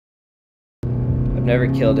I've never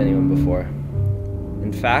killed anyone before.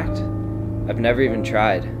 In fact, I've never even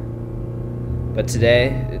tried. But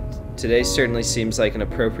today certainly seems like an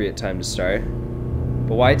appropriate time to start.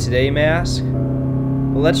 But why today, you may ask?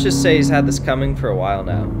 Well, let's just say he's had this coming for a while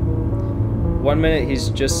now. One minute he's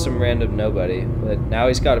just some random nobody, but now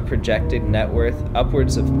he's got a projected net worth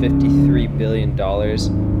upwards of $53 billion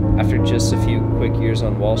after just a few quick years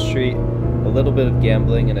on Wall Street, a little bit of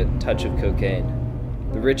gambling, and a touch of cocaine.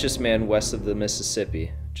 The richest man west of the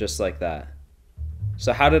Mississippi, just like that.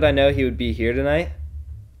 So how did I know he would be here tonight?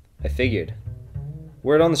 I figured.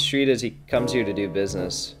 Word on the street is he comes here to do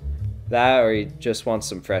business. That or he just wants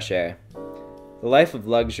some fresh air. The life of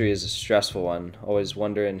luxury is a stressful one, always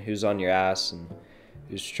wondering who's on your ass and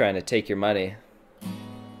who's trying to take your money.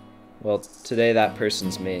 Well, today that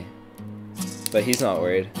person's me. But he's not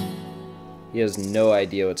worried. He has no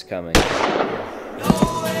idea what's coming.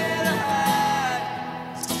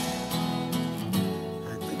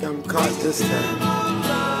 I'm caught this time.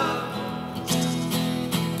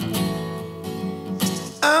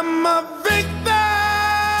 I'm a victim.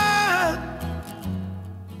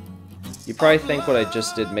 You probably think what I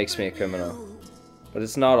just did makes me a criminal, but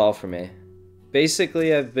it's not all for me.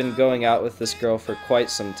 Basically, I've been going out with this girl for quite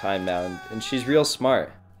some time now, and she's real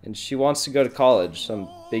smart. And she wants to go to college, some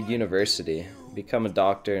big university, become a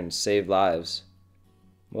doctor and save lives.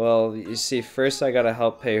 Well, you see, first I gotta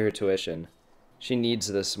help pay her tuition. She needs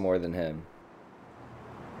this more than him.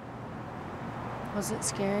 Was it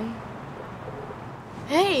scary?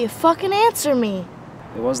 Hey, fucking answer me!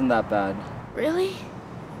 It wasn't that bad. Really?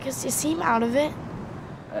 Because you seem out of it.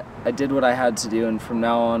 I did what I had to do, and from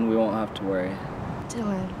now on, we won't have to worry.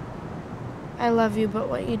 Dillon, I love you, but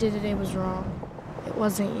what you did today was wrong. It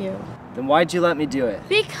wasn't you. Then why'd you let me do it?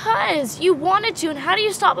 Because you wanted to, and how do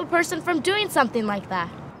you stop a person from doing something like that?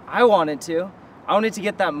 I wanted to. I wanted to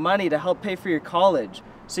get that money to help pay for your college,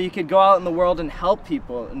 so you could go out in the world and help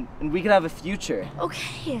people, and we could have a future.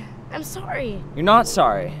 Okay, I'm sorry. You're not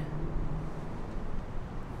sorry.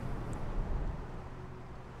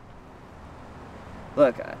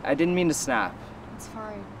 Look, I didn't mean to snap. It's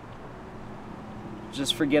fine.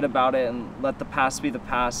 Just forget about it and let the past be the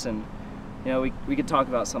past, and you know, we could talk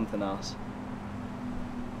about something else.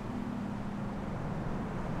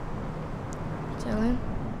 Dillon?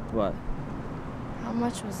 What? How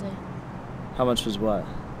much was it? How much was what?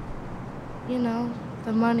 You know,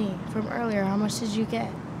 the money from earlier. How much did you get?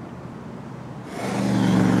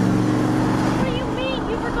 What do you mean?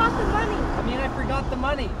 You forgot the money. I mean, I forgot the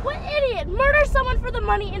money. What idiot murders someone for the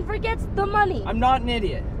money and forgets the money? I'm not an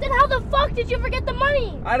idiot. Then how the fuck did you forget the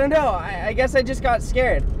money? I don't know. I guess I just got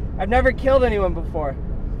scared. I've never killed anyone before.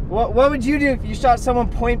 What would you do if you shot someone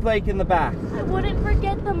point blank in the back? I wouldn't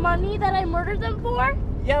forget the money that I murdered them for?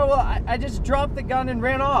 Yeah, well, I just dropped the gun and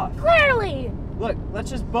ran off. Clearly! Look,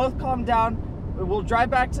 let's just both calm down. We'll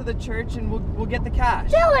drive back to the church and we'll get the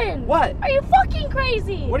cash. Dillon! What? Are you fucking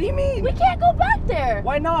crazy? What do you mean? We can't go back there.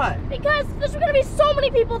 Why not? Because there's gonna be so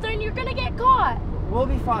many people there and you're gonna get caught. We'll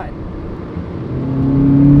be fine.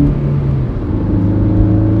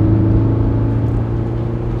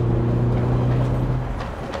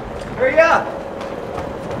 Hurry up!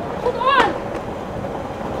 Hold on!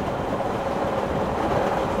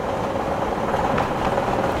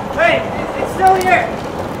 Hey, it's still here!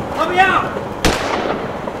 Let me out!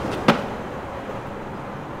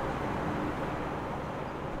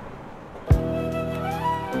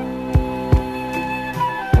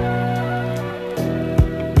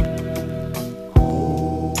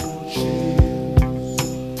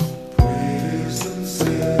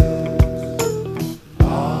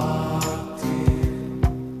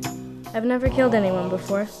 I've never killed anyone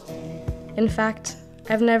before. In fact,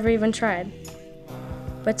 I've never even tried.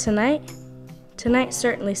 But tonight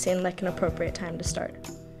certainly seemed like an appropriate time to start.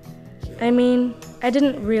 I mean, I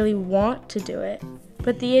didn't really want to do it,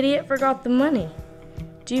 but the idiot forgot the money.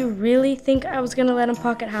 Do you really think I was gonna let him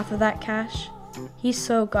pocket half of that cash? He's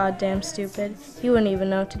so goddamn stupid, he wouldn't even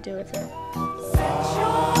know what to do with it.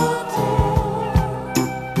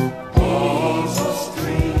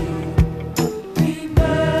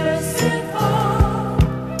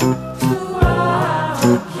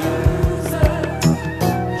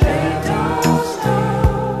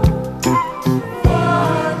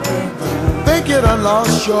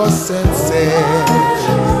 Lost your senses.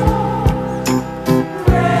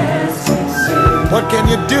 What can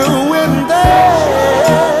you do in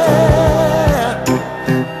there?